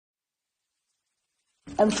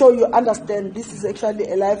I'm sure you understand this is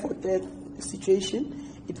actually a life or death situation.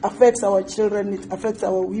 It affects our children, it affects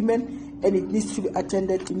our women, and it needs to be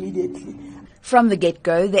attended immediately. From the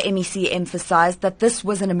get-go, the MEC emphasized that this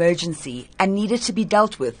was an emergency and needed to be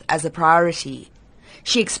dealt with as a priority.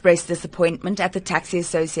 She expressed disappointment at the taxi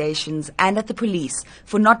associations and at the police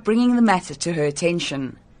for not bringing the matter to her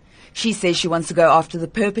attention. She says she wants to go after the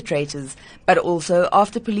perpetrators, but also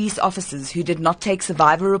after police officers who did not take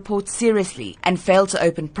survivor reports seriously and failed to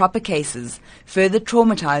open proper cases, further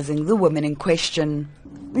traumatizing the women in question.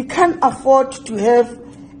 We can't afford to have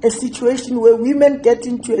a situation where women get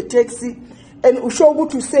into a taxi and ushogu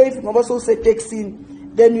to save ngoba taxi,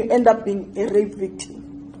 then you end up being a rape victim.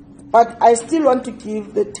 But I still want to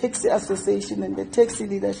give the taxi association and the taxi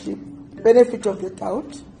leadership the benefit of the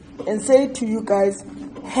doubt and say to you guys,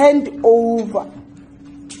 hand over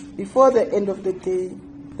before the end of the day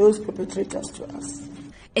those perpetrators to us.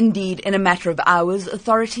 Indeed, in a matter of hours,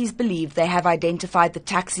 authorities believe they have identified the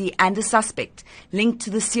taxi and a suspect linked to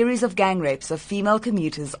the series of gang rapes of female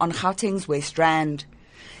commuters on Gauteng's West Rand.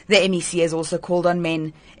 The MEC has also called on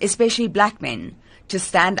men, especially black men, to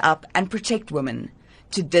stand up and protect women,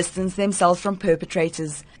 to distance themselves from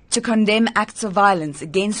perpetrators, to condemn acts of violence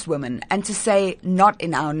against women, and to say, not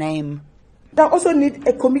in our name. I also need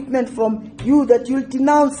a commitment from you that you'll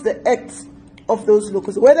denounce the acts of those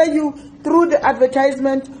locals, whether you through the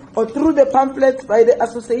advertisement or through the pamphlets by the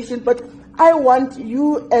association, but I want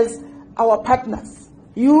you as our partners,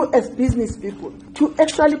 you as business people, to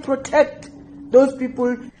actually protect those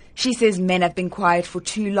people. She says men have been quiet for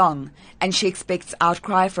too long, and she expects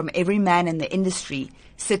outcry from every man in the industry,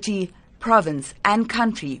 city, province and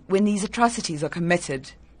country when these atrocities are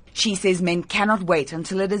committed. She says men cannot wait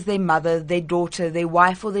until it is their mother, their daughter, their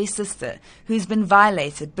wife or their sister who's been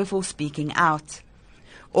violated before speaking out.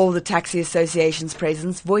 All the taxi associations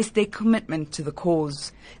present voiced their commitment to the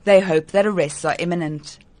cause. They hope that arrests are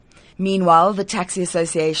imminent. Meanwhile, the taxi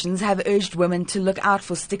associations have urged women to look out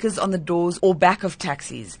for stickers on the doors or back of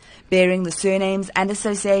taxis, bearing the surnames and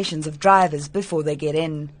associations of drivers before they get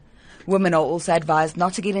in. Women are also advised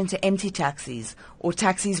not to get into empty taxis or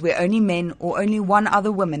taxis where only men or only one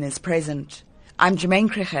other woman is present. I'm Jamaine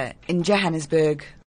Krige in Johannesburg.